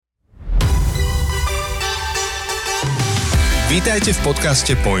Vítajte v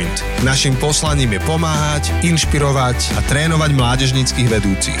podcaste Point. Naším poslaním je pomáhať, inšpirovať a trénovať mládežníckych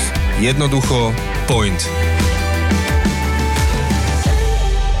vedúcich. Jednoducho Point.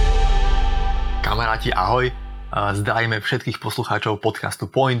 Kamaráti, ahoj. Zdravíme všetkých poslucháčov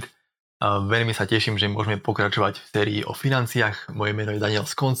podcastu Point. Veľmi sa teším, že môžeme pokračovať v sérii o financiách. Moje meno je Daniel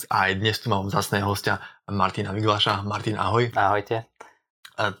Skonc a aj dnes tu mám vzácneho hostia Martina Miglaša. Martin, ahoj. Ahojte.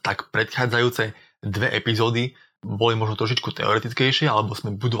 Tak predchádzajúce 2 epizódy boli možno trošičku teoretickejšie, alebo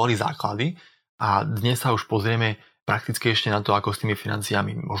sme budovali základy a dnes sa už pozrieme praktickejšie na to, ako s tými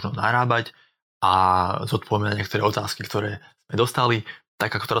financiami možno narábať a zodpovieme na niektoré otázky, ktoré sme dostali.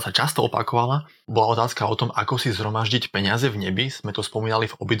 Taká, ktorá sa často opakovala, bola otázka o tom, ako si zhromaždiť peniaze v nebi. Sme to spomínali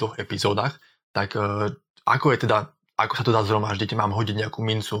v obidvoch epizódach. Tak ako sa to dá zhromaždiť? Mám hodiť nejakú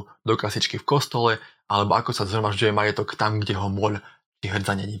mincu do kasičky v kostole, alebo ako sa zhromažďuje majetok tam, kde ho moľ či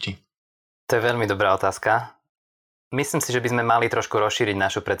hrdza neničí? To je veľmi dobrá otázka. Myslím si, že by sme mali trošku rozšíriť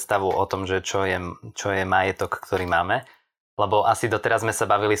našu predstavu o tom, že čo je majetok, ktorý máme. Lebo asi doteraz sme sa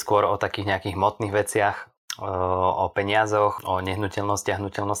bavili skôr o takých nejakých hmotných veciach, o peniazoch, o nehnuteľnostiach,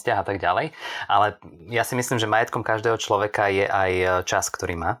 hnuteľnostiach a tak ďalej. Ale ja si myslím, že majetkom každého človeka je aj čas,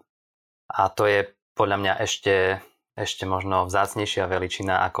 ktorý má. A to je podľa mňa ešte možno vzácnejšia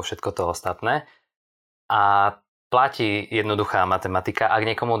veličina ako všetko to ostatné. A platí jednoduchá matematika. Ak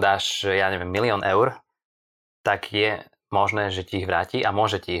niekomu dáš, ja neviem, 1 000 000 eur, tak je možné, že ti ich vráti a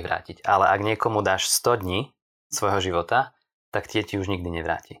môže ti ich vrátiť. Ale ak niekomu dáš 100 dní svojho života, tak tie ti už nikdy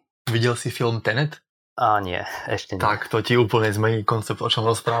nevráti. Videl si film Tenet? Nie, ešte nie. Tak, to ti úplne zmení koncept, o čom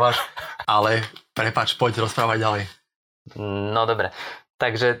rozprávaš, ale prepáč, poď rozprávať ďalej. No dobre,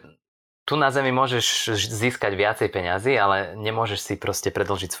 takže tu na Zemi môžeš získať viacej peňazí, ale nemôžeš si proste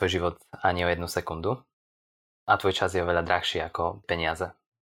predĺžiť svoj život ani o 1 sekundu. A tvoj čas je oveľa drahší ako peniaze.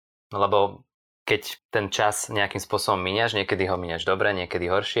 Lebo keď ten čas nejakým spôsobom míňaš, niekedy ho míňaš dobre, niekedy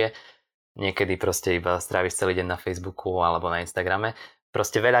horšie, niekedy proste iba stráviš celý deň na Facebooku alebo na Instagrame.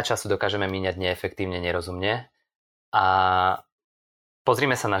 Proste veľa času dokážeme míňať neefektívne, nerozumne. A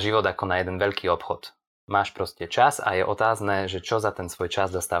pozrime sa na život ako na jeden veľký obchod. Máš proste čas a je otázne, že čo za ten svoj čas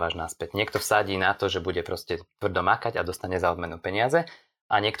dostávaš naspäť. Niekto vsadí na to, že bude proste tvrdo makať a dostane za odmenu peniaze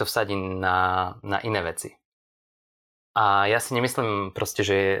a niekto vsadí na iné veci. A ja si nemyslím proste,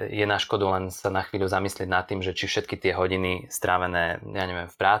 že je na škodu len sa na chvíľu zamyslieť nad tým, že či všetky tie hodiny strávené, ja neviem,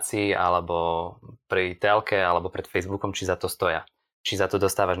 v práci, alebo pri telke, alebo pred Facebookom, či za to stoja. Či za to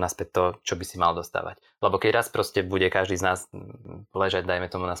dostávaš naspäť to, čo by si mal dostávať. Lebo keď raz proste bude každý z nás ležať, dajme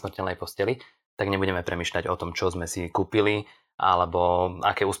tomu, na smrteľnej posteli, tak nebudeme premýšľať o tom, čo sme si kúpili, alebo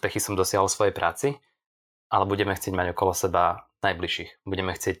aké úspechy som dosiahol v svojej práci, ale budeme chcieť mať okolo seba najbližších.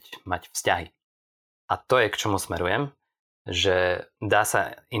 Budeme chcieť mať vzťahy. A to je, k čomu smerujem, že dá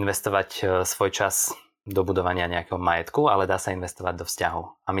sa investovať svoj čas do budovania nejakého majetku, ale dá sa investovať do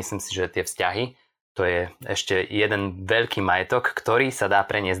vzťahov. A myslím si, že tie vzťahy, to je ešte jeden veľký majetok, ktorý sa dá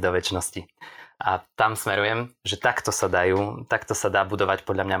preniesť do večnosti. A tam smerujem, že takto sa dá budovať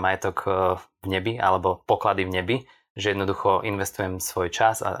podľa mňa majetok v nebi, alebo poklady v nebi, že jednoducho investujem svoj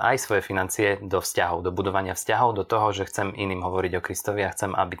čas a aj svoje financie do vzťahov, do budovania vzťahov, do toho, že chcem iným hovoriť o Kristovi a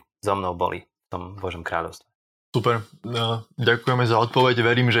chcem, aby so mnou boli v tom Božom kráľovstve. Super, ďakujeme za odpoveď.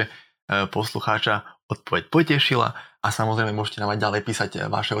 Verím, že poslucháča odpoveď potešila a samozrejme môžete nám aj ďalej písať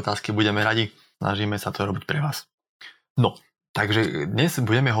vaše otázky, budeme radi, snažíme sa to robiť pre vás. No, takže dnes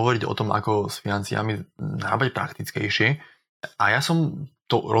budeme hovoriť o tom, ako s financiami narábať praktickejšie a ja som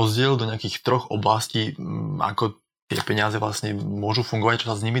to rozdielil do nejakých 3 oblastí, ako tie peniaze vlastne môžu fungovať,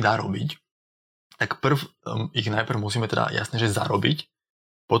 čo sa s nimi dá robiť. Tak ich najprv musíme teda jasne, že zarobiť,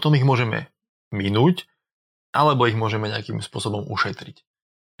 potom ich môžeme minúť, alebo ich môžeme nejakým spôsobom ušetriť.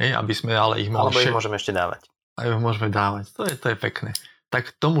 Aby sme ale ich mohli... Alebo ich môžeme ešte dávať. Aj ich môžeme dávať. To je pekné.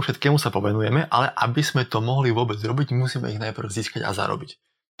 Tak tomu všetkému sa povenujeme, ale aby sme to mohli vôbec robiť, musíme ich najprv získať a zarobiť.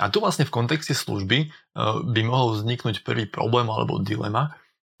 A tu vlastne v kontexte služby by mohol vzniknúť prvý problém alebo dilema.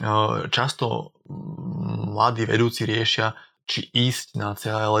 Často mladí vedúci riešia, či ísť na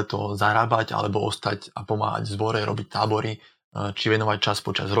celé leto zarábať, alebo ostať a pomáhať v zbore, robiť tábory, či venovať čas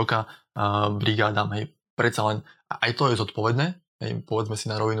počas roka brigádam, predsa len aj to je zodpovedné. Povedzme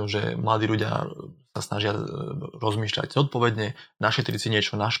si na rovinu, že mladí ľudia sa snažia rozmýšľať zodpovedne, našetriť si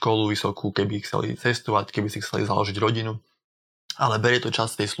niečo na školu vysokú, keby chceli cestovať, keby si chceli založiť rodinu. Ale berie to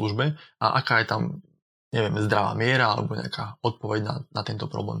čas v tej službe a aká je tam, neviem, zdravá miera alebo nejaká odpoveď na tento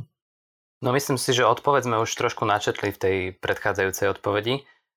problém? No myslím si, že odpoveď sme už trošku načetli v tej predchádzajúcej odpovedi.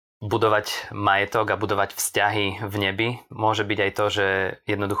 Budovať majetok a budovať vzťahy v nebi môže byť aj to, že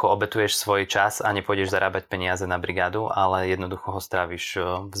jednoducho obetuješ svoj čas a nepôjdeš zarábať peniaze na brigádu, ale jednoducho ho stráviš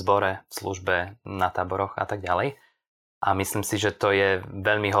v zbore, v službe, na táboroch a tak ďalej. A myslím si, že to je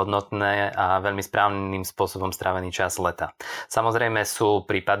veľmi hodnotné a veľmi správnym spôsobom strávený čas leta. Samozrejme sú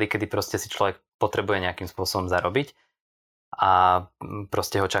prípady, kedy proste si človek potrebuje nejakým spôsobom zarobiť a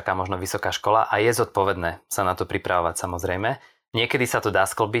proste ho čaká možno vysoká škola a je zodpovedné sa na to pripravovať samozrejme. Niekedy sa to dá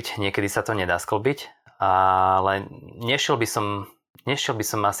sklbiť, niekedy sa to nedá sklbiť, ale nešiel by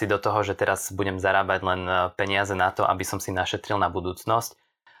som asi do toho, že teraz budem zarábať len peniaze na to, aby som si našetril na budúcnosť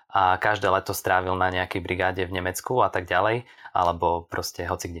a každé leto strávil na nejakej brigáde v Nemecku a tak ďalej, alebo proste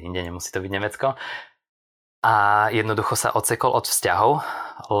hoci kde inde, nemusí to byť Nemecko. A jednoducho sa odsekol od vzťahov,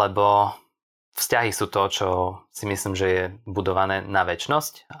 lebo vzťahy sú to, čo si myslím, že je budované na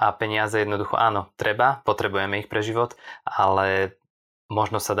večnosť a peniaze jednoducho áno, potrebujeme ich pre život, ale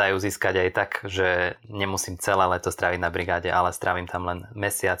možno sa dajú získať aj tak, že nemusím celé leto stráviť na brigáde, ale strávim tam len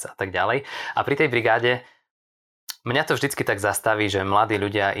mesiac a tak ďalej. A pri tej brigáde mňa to vždycky tak zastaví, že mladí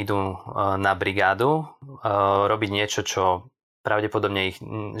ľudia idú na brigádu robiť niečo, čo pravdepodobne ich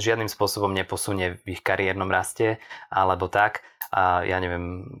žiadnym spôsobom neposunie v ich kariérnom raste, alebo tak. A ja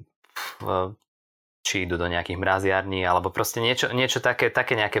neviem, či idú do nejakých mraziarní, alebo proste niečo také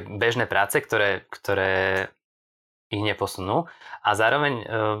nejaké bežné práce, ktoré ich neposunú. A zároveň,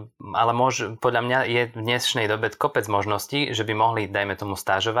 ale podľa mňa je v dnešnej dobe kopec možností, že by mohli, dajme tomu,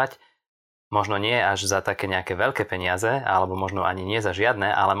 stážovať. Možno nie až za také nejaké veľké peniaze, alebo možno ani nie za žiadne,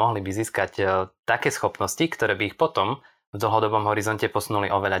 ale mohli by získať také schopnosti, ktoré by ich potom v dlhodobom horizonte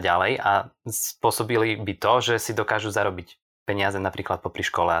posunuli oveľa ďalej a spôsobili by to, že si dokážu zarobiť peniaze napríklad popri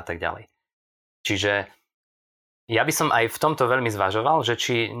škole a tak ďalej. Čiže ja by som aj v tomto veľmi zvažoval, že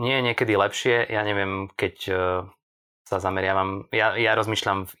či nie je niekedy lepšie, ja neviem, keď sa zameriavam, ja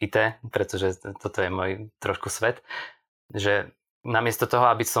rozmýšľam v IT, pretože toto je môj trošku svet, že namiesto toho,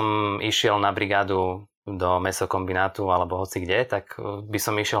 aby som išiel na brigádu do mäsokombinátu alebo hoci kde, tak by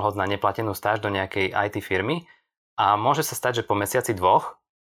som išiel hoď na neplatenú stáž do nejakej IT firmy a môže sa stať, že po mesiaci dvoch,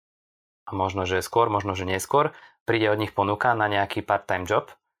 a možno, že skôr, možno, že neskôr, príde od nich ponuka na nejaký part-time job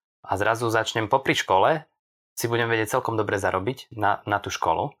a zrazu začnem popri škole, si budem vedieť celkom dobre zarobiť na tú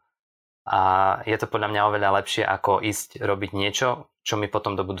školu a je to podľa mňa oveľa lepšie, ako ísť robiť niečo, čo mi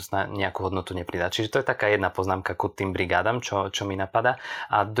potom do budúcna nejakú hodnotu nepridá. Čiže to je taká jedna poznámka ku tým brigádam, čo mi napadá.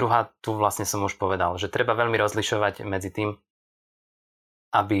 A druhá, tu vlastne som už povedal, že treba veľmi rozlišovať medzi tým,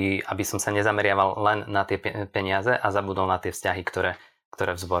 aby som sa nezameriaval len na tie peniaze a zabudol na tie vzťahy, ktoré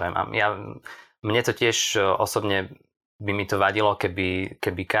v zbore mám. Mne to tiež osobne by mi to vadilo,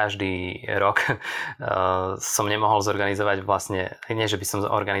 keby každý rok som nemohol zorganizovať vlastne, nie že by som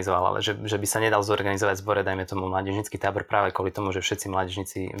organizoval, ale že by sa nedal zorganizovať v zbore, dajme tomu mládežnícky tábor práve kvôli tomu, že všetci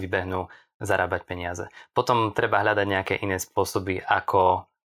mládežníci vybehnú zarábať peniaze. Potom treba hľadať nejaké iné spôsoby, ako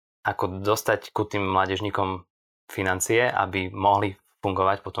dostať ku tým mládežníkom financie, aby mohli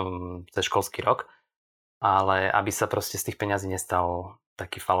fungovať potom cez školský rok, ale aby sa proste z tých peňazí nestal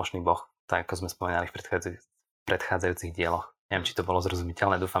taký falošný boh, tak ako sme spomínali v predchádzajúcich dieloch. Neviem, či to bolo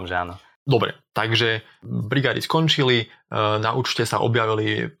zrozumiteľné, dúfam, že áno. Dobre, takže brigády skončili, na účte sa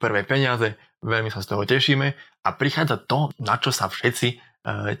objavili prvé peniaze, veľmi sa z toho tešíme a prichádza to, na čo sa všetci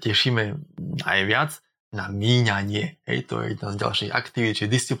tešíme najviac, na míňanie. Hej, to je jedna z ďalších aktivít, či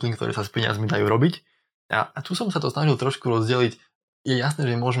disciplín, ktoré sa s peniazmi dajú robiť. A tu som sa to snažil trošku rozdeliť. Je jasné,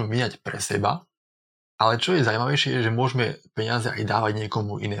 že môžeme míňať pre seba, ale čo je zaujímavejšie, je, že môžeme peniaze aj dávať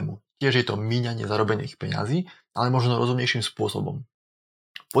niekomu inému. Tiež je to míňanie zarobených peňazí, ale možno rozumnejším spôsobom.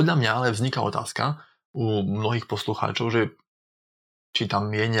 Podľa mňa ale vzniká otázka u mnohých poslucháčov, že či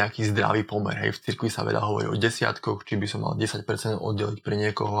tam je nejaký zdravý pomer. Hej, v cirkvi sa veľa hovorí o desiatkoch, či by som mal 10% oddeliť pre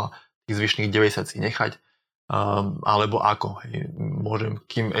niekoho a tých zvyšných 90 si nechať, alebo ako. Hej, môžem,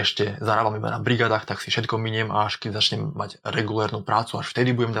 kým ešte zarábam iba na brigádach, tak si všetko miniem a až keď začnem mať regulérnu prácu, až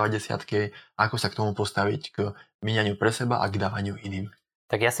vtedy budem dávať desiatky. Ako sa k tomu postaviť, k míňaniu pre seba a k dávaniu iným?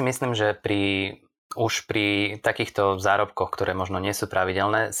 Tak ja si myslím, že už pri takýchto zárobkoch, ktoré možno nie sú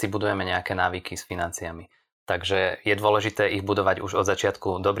pravidelné, si budujeme nejaké návyky s financiami. Takže je dôležité ich budovať už od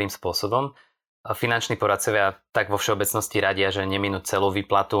začiatku dobrým spôsobom. Finanční poradcovia tak vo všeobecnosti radia, že neminúť celú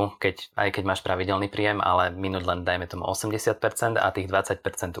výplatu, aj keď máš pravidelný príjem, ale minúť len dajme tomu 80% a tých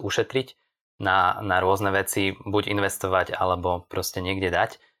 20% ušetriť na rôzne veci, buď investovať alebo proste niekde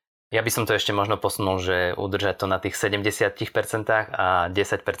dať. Ja by som to ešte možno posunul, že udržať to na tých 70% a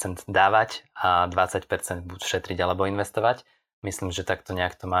 10% dávať a 20% buď šetriť alebo investovať. Myslím, že takto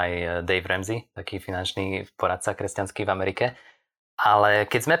nejak to má aj Dave Ramsey, taký finančný poradca kresťanský v Amerike. Ale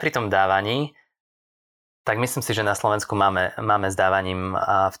keď sme pri tom dávaní, tak myslím si, že na Slovensku máme s dávaním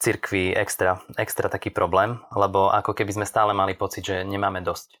a v cirkvi extra taký problém, lebo ako keby sme stále mali pocit, že nemáme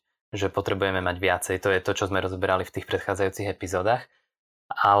dosť, že potrebujeme mať viacej. To je to, čo sme rozoberali v tých predchádzajúcich epizódach.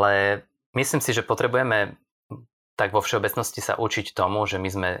 Ale myslím si, že potrebujeme tak vo všeobecnosti sa učiť tomu, že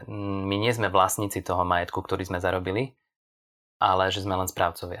my nie sme vlastníci toho majetku, ktorý sme zarobili, ale že sme len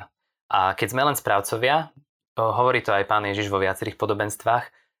správcovia. A keď sme len správcovia, hovorí to aj Pán Ježiš vo viacerých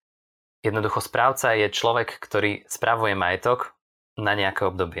podobenstvách, jednoducho správca je človek, ktorý spravuje majetok na nejaké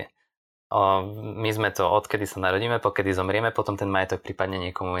obdobie. My sme to odkedy sa narodíme, pokedy zomrieme, potom ten majetok prípadne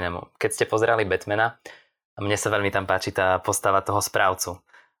niekomu inému. Keď ste pozerali Batmana, mne sa veľmi tam páči tá postava toho správcu.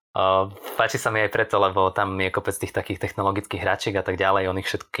 Páči sa mi aj preto, lebo tam je kopec tých takých technologických hračiek a tak ďalej, on ich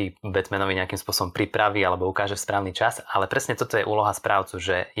všetky Batmanovi nejakým spôsobom pripraví alebo ukáže v správny čas, ale presne toto je úloha správcu,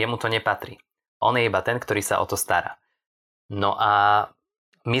 že jemu to nepatrí. On je iba ten, ktorý sa o to stará. No a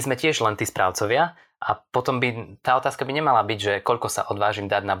my sme tiež len tí správcovia a potom tá otázka by nemala byť, že koľko sa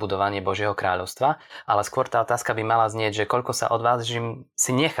odvážim dať na budovanie Božieho kráľovstva, ale skôr tá otázka by mala znieť, že koľko sa odvážim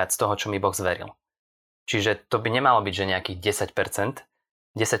si nechať z toho, čo mi Boh zveril. Čiže to by nemalo byť, že nejakých 10%.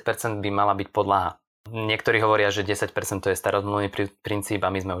 10% by mala byť podlaha. Niektorí hovoria, že 10% to je starozmluvný princíp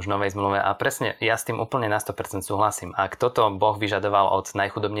a my sme už v novej zmluve a presne ja s tým úplne na 100% súhlasím. Ak toto Boh vyžadoval od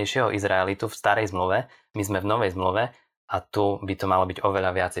najchudobnejšieho Izraelitu v starej zmluve, my sme v novej zmluve a tu by to malo byť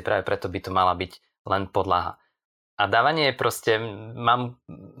oveľa viacej. Práve preto by to mala byť len podlaha. A dávanie je proste,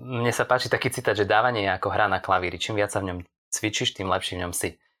 mne sa páči taký citát, že dávanie je ako hra na klavíri. Čím viac sa v ňom cvičíš, tým lepší v ňom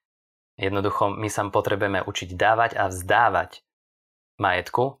si. Jednoducho my sa potrebujeme učiť dávať a vzdávať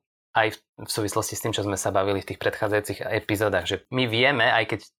majetku, aj v súvislosti s tým, čo sme sa bavili v tých predchádzajúcich epizódach, že my vieme, aj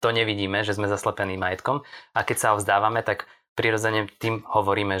keď to nevidíme, že sme zaslepení majetkom a keď sa ho vzdávame, tak prirodzene tým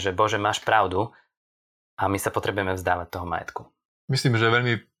hovoríme, že Bože, máš pravdu a my sa potrebujeme vzdávať toho majetku. Myslím, že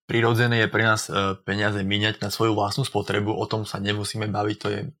veľmi prirodzené je pre nás peniaze míňať na svoju vlastnú spotrebu, o tom sa nemusíme baviť,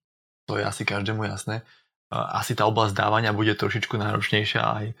 to je asi každému jasné. Asi tá oblasť dávania bude trošičku náročnejšia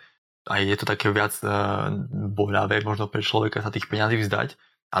aj je to také viac boľavé možno pre človeka sa tých peňazí vzdať,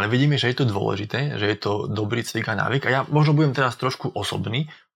 ale vidíme, že je to dôležité, že je to dobrý cvik a návyk a ja možno budem teraz trošku osobný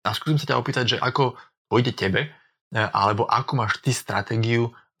a skúsim sa ťa opýtať, že ako pôjde tebe, alebo ako máš ty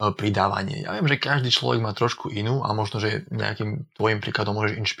stratégiu pri dávaní. Ja viem, že každý človek má trošku inú a možno, že nejakým tvojim príkladom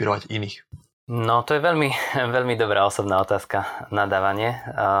môžeš inšpirovať iných. No to je veľmi, veľmi dobrá osobná otázka na dávanie.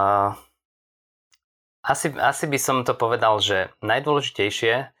 Asi by som to povedal, že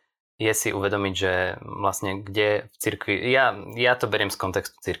najdôležitejšie je si uvedomiť, že vlastne kde v cirkvi, ja to beriem z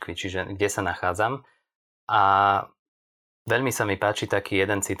kontextu cirkvi, čiže kde sa nachádzam a veľmi sa mi páči taký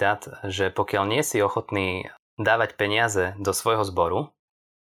jeden citát, že pokiaľ nie si ochotný dávať peniaze do svojho zboru,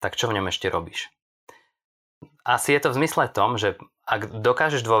 tak čo v ňom ešte robíš? Asi je to v zmysle tom, že ak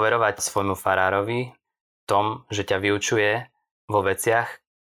dokážeš dôverovať svojmu farárovi tom, že ťa vyučuje vo veciach,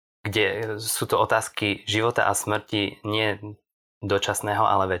 kde sú to otázky života a smrti nie dočasného,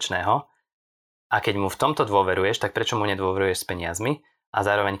 ale večného. A keď mu v tomto dôveruješ, tak prečo mu nedôveruješ s peniazmi? A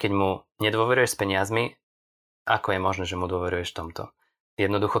zároveň, keď mu nedôveruješ s peniazmi, ako je možné, že mu dôveruješ v tomto?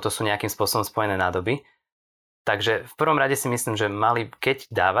 Jednoducho to sú nejakým spôsobom spojené nádoby. Takže v prvom rade si myslím, že keď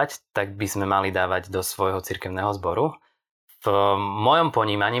dávať, tak by sme mali dávať do svojho cirkevného zboru. V mojom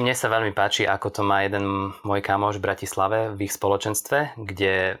ponímaní, mne sa veľmi páči, ako to má jeden môj kamoš v Bratislave v ich spoločenstve,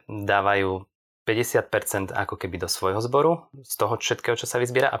 kde dávajú 50% ako keby do svojho zboru, z toho všetkého, čo sa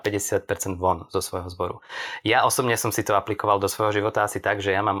vyzbiera, a 50% von zo svojho zboru. Ja osobne som si to aplikoval do svojho života asi tak, že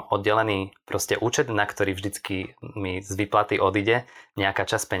ja mám oddelený proste účet, na ktorý vždycky mi z výplaty odíde nejaká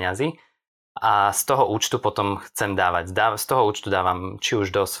časť peňazí a z toho účtu potom chcem dávať. Z toho účtu dávam či už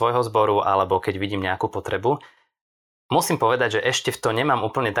do svojho zboru, alebo keď vidím nejakú potrebu. Musím povedať, že ešte v to nemám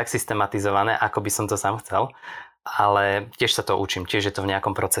úplne tak systematizované, ako by som to sám chcel, ale tiež sa to učím, tiež je to v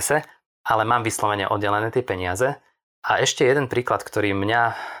nejakom procese. Ale mám vyslovene oddelené tie peniaze. A ešte jeden príklad, ktorý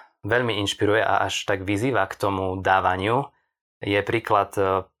mňa veľmi inšpiruje a až tak vyzýva k tomu dávaniu, je príklad,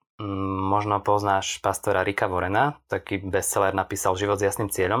 možno poznáš pastora Ricka Warrena, taký bestseller napísal Život s jasným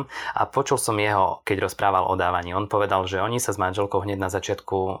cieľom a počul som jeho, keď rozprával o dávaní. On povedal, že oni sa s manželkou hneď na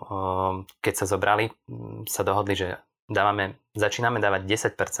začiatku, keď sa zobrali, sa dohodli, že začíname dávať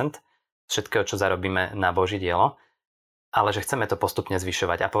 10% všetkého, čo zarobíme na Božie dielo, ale že chceme to postupne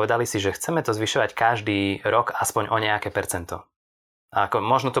zvyšovať. A povedali si, že chceme to zvyšovať každý rok aspoň o nejaké percento. Ako,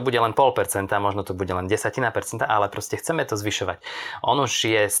 možno to bude len 0,5%, možno to bude len 0,1%, ale proste chceme to zvyšovať. On už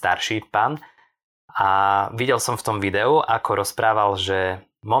je starší pán a videl som v tom videu, ako rozprával, že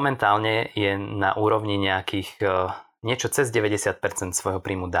momentálne je na úrovni nejakých niečo cez 90% svojho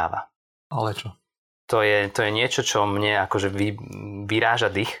príjmu dáva. Ale čo? To je niečo, čo mne akože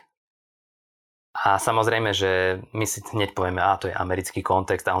vyráža dých. A samozrejme, že my si hneď povieme, to je americký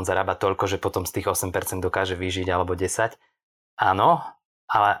kontext a on zarába toľko, že potom z tých 8% dokáže vyžiť alebo 10%. Áno,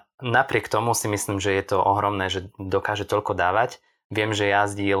 ale napriek tomu si myslím, že je to ohromné, že dokáže toľko dávať viem, že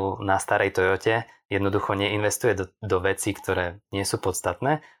jazdil na starej Toyote, jednoducho neinvestuje do vecí, ktoré nie sú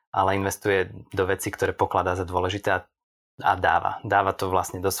podstatné, ale investuje do vecí, ktoré pokladá za dôležité a dáva. Dáva to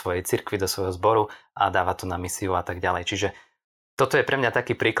vlastne do svojej cirkvi, do svojho zboru a dáva to na misiu a tak ďalej. Čiže toto je pre mňa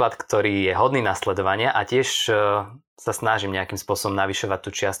taký príklad, ktorý je hodný nasledovania a tiež sa snažím nejakým spôsobom navyšovať tú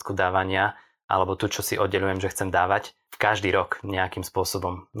čiastku dávania alebo tu, čo si oddeľujem, že chcem dávať každý rok nejakým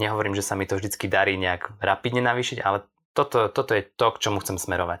spôsobom. Nehovorím, že sa mi to vždycky darí nejak rapidne navýšiť, ale toto je to, k čomu chcem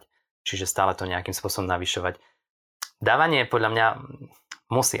smerovať. Čiže stále to nejakým spôsobom navyšovať. Dávanie podľa mňa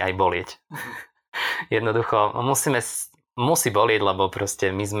musí aj bolieť. Jednoducho musí bolieť, lebo proste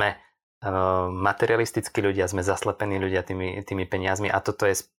my sme materialistickí ľudia, sme zaslepení ľudia tými peniazmi a toto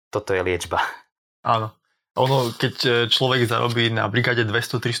je liečba. Áno. Ono, keď človek zarobí na brigáde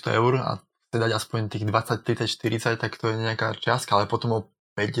 200-300 eur a chce dať aspoň tých 20, 30, 40, tak to je nejaká čiastka, ale potom o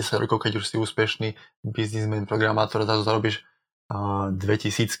 5-10 rokov, keď už si úspešný biznismen, programátor, zrazu zarobíš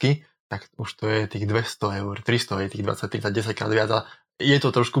 2000, tak už to je tých 200 eur, 300 je tých 20, 30, 10 krát viac a je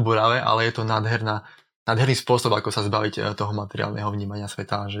to trošku boravé, ale je to nádherný spôsob, ako sa zbaviť toho materiálneho vnímania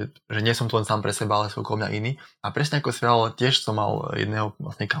sveta, že nie som tu len sám pre seba, ale sú okolo mňa iní. A presne ako si mal, tiež som mal jedného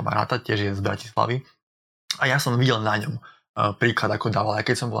vlastne kamaráta, tiež je z Bratislavy a ja som videl na ňom príklad, ako dával. Aj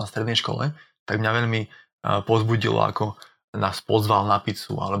keď som bol na strednej škole, tak mňa veľmi povzbudilo, ako nás pozval na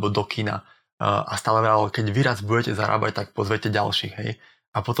pizzu alebo do kina a stále vravel, keď vy raz budete zarábať, tak pozvete ďalších, hej.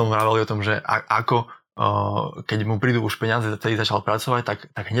 A potom vraveli o tom, že ako keď mu prídu už peniaze, ktorý začal pracovať,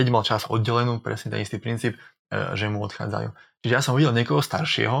 tak hneď mal čas oddelenú, presne ten istý princíp, že mu odchádzajú. Čiže ja som videl niekoho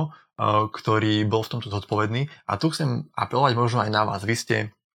staršieho, ktorý bol v tomto zodpovedný a tu chcem apelovať možno aj na vás. Vy ste,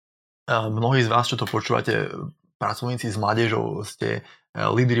 mnohí z vás, čo to počúvate, pracovníci s mládežou, ste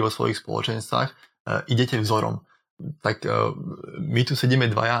lídri vo svojich spoločenstvách, idete vzorom. Tak my tu sedíme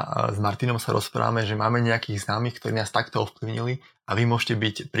dvaja a s Martinom sa rozprávame, že máme nejakých známych, ktorí nás takto ovplyvnili a vy môžete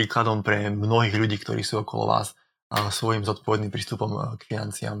byť príkladom pre mnohých ľudí, ktorí sú okolo vás svojím zodpovedným prístupom k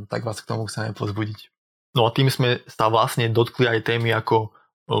financiám. Tak vás k tomu chceme povzbudiť. No a tým sme sa vlastne dotkli aj témy, ako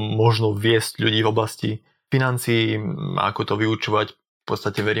možno viesť ľudí v oblasti financií, ako to vyučovať. V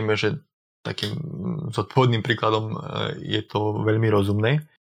podstate veríme, že takým zodpovedným príkladom je to veľmi rozumné.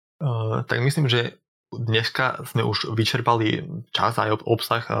 Tak myslím, že dneska sme už vyčerpali čas aj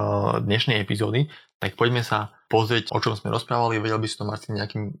obsah dnešnej epizódy, tak poďme sa pozrieť, o čom sme rozprávali. Vedel by si to, Martin,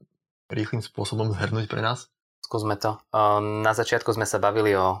 nejakým rýchlym spôsobom zhrnúť pre nás? Skúsme to. Na začiatku sme sa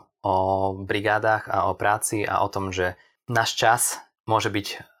bavili o brigádach a o práci a o tom, že náš čas môže byť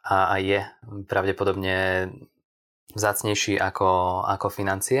a je pravdepodobne vzácnejší ako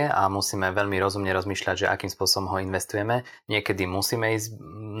financie a musíme veľmi rozumne rozmýšľať, že akým spôsobom ho investujeme. Niekedy musíme ísť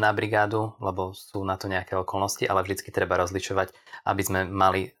na brigádu, lebo sú na to nejaké okolnosti, ale vždycky treba rozlišovať, aby sme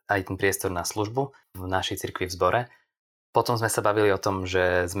mali aj ten priestor na službu v našej cirkvi v zbore. Potom sme sa bavili o tom,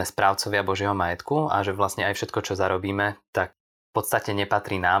 že sme správcovia Božieho majetku a že vlastne aj všetko, čo zarobíme, tak v podstate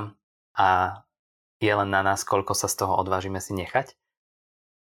nepatrí nám a je len na nás, koľko sa z toho odvážime si nechať.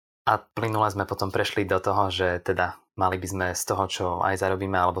 A plynule sme potom prešli do toho, že teda mali by sme z toho, čo aj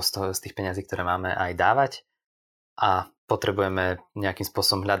zarobíme, alebo z tých peňazí, ktoré máme, aj dávať. A potrebujeme nejakým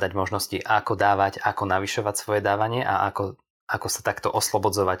spôsobom hľadať možnosti, ako dávať, ako navyšovať svoje dávanie a ako sa takto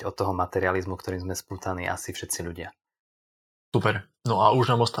oslobodzovať od toho materializmu, ktorým sme spútaní asi všetci ľudia. Super. No a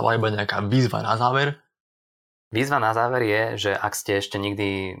už nám ostáva iba nejaká výzva na záver. Výzva na záver je, že ak ste ešte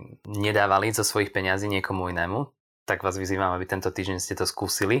nikdy nedávali zo svojich peňazí niekomu inému, tak vás vyzývam, aby tento týždeň ste to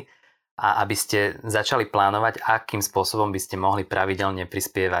skúsili a aby ste začali plánovať, akým spôsobom by ste mohli pravidelne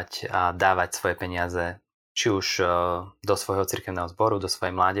prispievať a dávať svoje peniaze, či už do svojho cirkevného zboru, do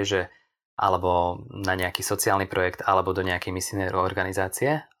svojej mládeže, alebo na nejaký sociálny projekt, alebo do nejakej misijnej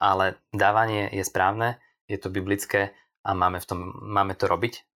organizácie. Ale dávanie je správne, je to biblické a máme to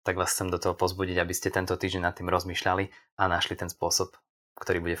robiť. Tak vás chcem do toho pozbudiť, aby ste tento týždeň nad tým rozmýšľali a našli ten spôsob,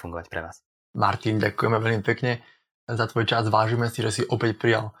 ktorý bude fungovať pre vás. Martin, ďakujeme veľmi pekne za tvoj čas. Vážime si, že si opäť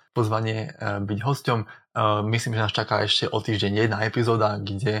prijal pozvanie byť hosťom. Myslím, že nás čaká ešte o týždeň jedna epizóda,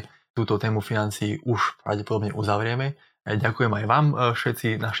 kde túto tému financií už pravdepodobne uzavrieme. Ďakujem aj vám,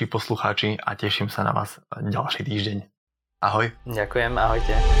 všetci naši poslucháči, a teším sa na vás ďalší týždeň. Ahoj. Ďakujem,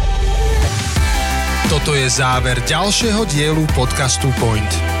 ahojte. Toto je záver ďalšieho dielu podcastu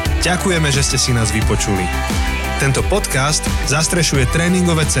Point. Ďakujeme, že ste si nás vypočuli. Tento podcast zastrešuje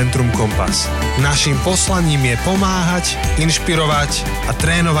tréningové centrum Kompas. Naším poslaním je pomáhať, inšpirovať a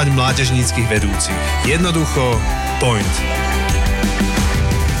trénovať mládežníckych vedúcich. Jednoducho Point.